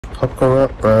Hook her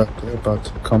up, bro. They're about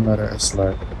to come at us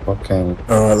like fucking.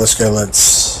 Alright, let's go,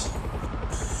 lads.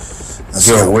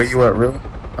 Yo, where you at, really?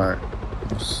 Alright.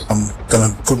 I'm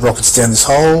gonna put rockets down this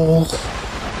hole.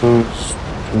 Tools.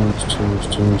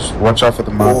 Watch out for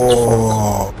the mines.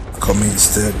 Oh, got me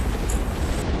instead.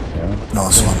 Yeah.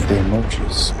 Nice one. The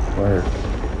emojis. Word.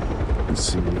 Let's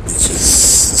see.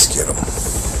 Let's get them.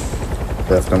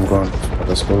 Left, I'm going.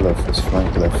 Let's go left. Let's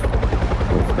flank left. Go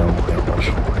down the rush.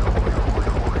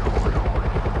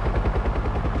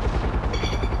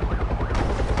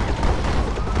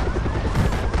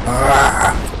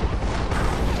 Ah.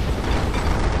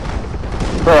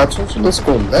 Bro, I told you let's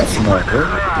go left now, bro.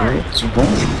 What's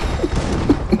going?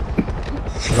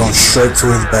 We're going straight to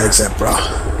where the bag's at, bro.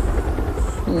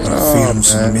 Gonna feed them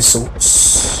some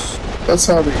missiles. That's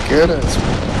how they get us,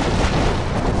 bro.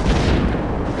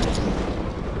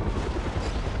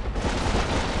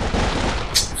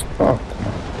 Fuck,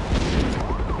 man.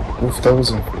 Oof, that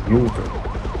wasn't for you, bro.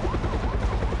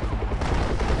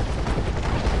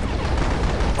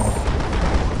 Oh.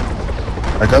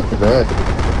 I got the bag.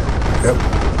 Yep.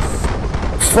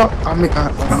 Fuck, I mean, I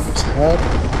almost had it.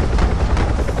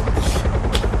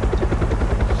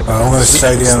 I'm gonna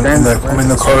stay down in the, I'm in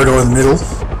the corridor in the middle.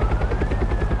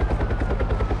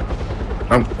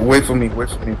 Wait for me, bro.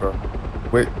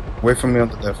 Wait for me on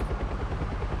the left.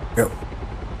 Yep.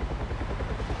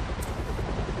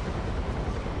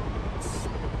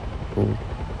 Cool.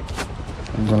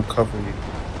 I'm gonna cover you.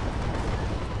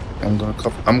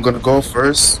 I'm gonna go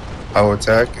first. I'll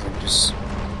attack and just.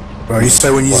 Bro, you say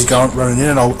when you're running in,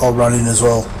 and I'll run in as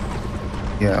well.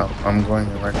 Yeah, I'm going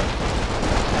in right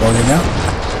now. Going in now?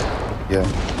 Yeah.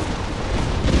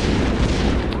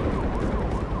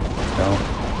 No.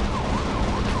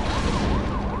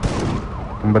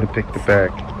 I'm gonna pick the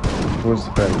bag. Where's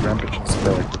the bag? Rampage is the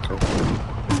bag. Okay.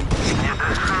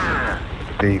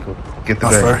 There you go. Get the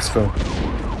bag. Let's go.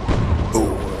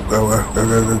 Ooh, go.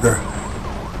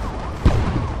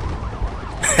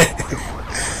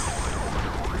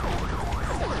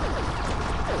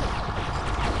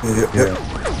 Yep.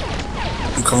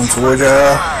 I'm coming toward you.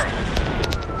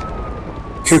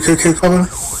 Q coming.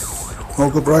 All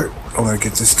good, bro. I'm gonna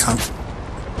get this cunt.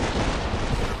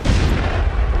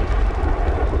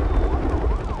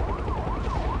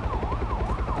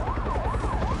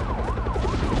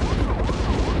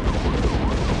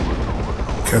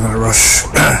 Okay, I'm gonna rush.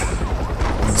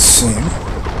 Let's see him.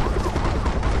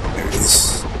 There it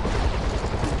is.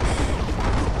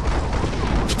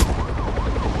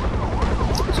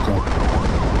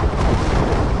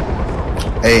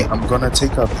 Hey, I'm gonna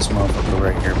take out this motherfucker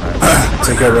right here, man.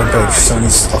 Take out Rampage.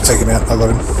 I'll take him out. I got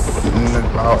him.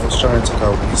 I was trying to take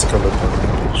out his skeleton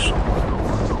Rampage.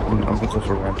 I'm gonna go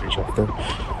for Rampage after. I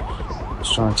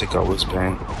was trying to take out his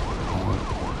bang.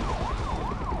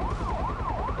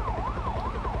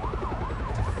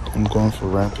 I'm going for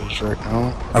Rampage right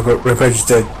now. I've got Rampage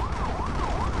dead.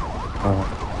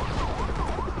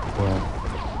 Well.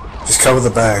 Just cover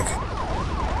the bag.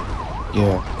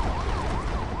 Yeah.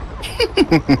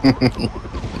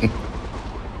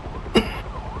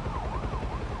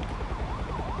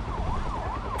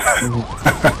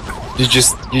 you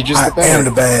just the bag. I am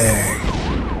the bag.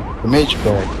 The major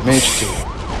bag. The major kid.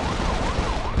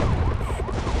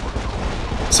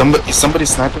 Somebody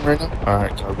sniping right now?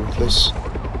 Alright, can I work this?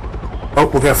 Oh,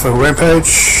 we'll go for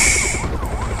Rampage.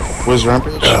 Where's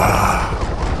Rampage?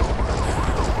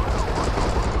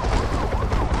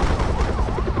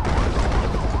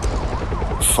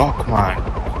 Fuck mine.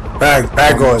 Bag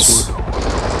guys.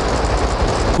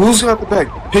 Who's got the bag?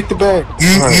 Pick the bag.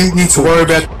 You need to worry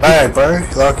about the bag, bro.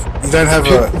 Like, you don't have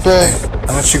Pick the bag.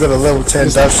 Unless you got a level 10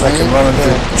 dash that can run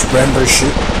into Rambo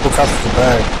shit, look after the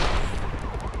bag.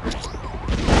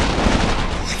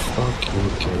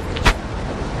 Okay.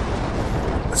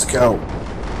 Let's go.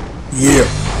 Yeah.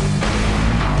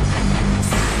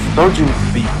 Told you to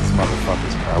beat these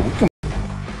motherfuckers, bro. We can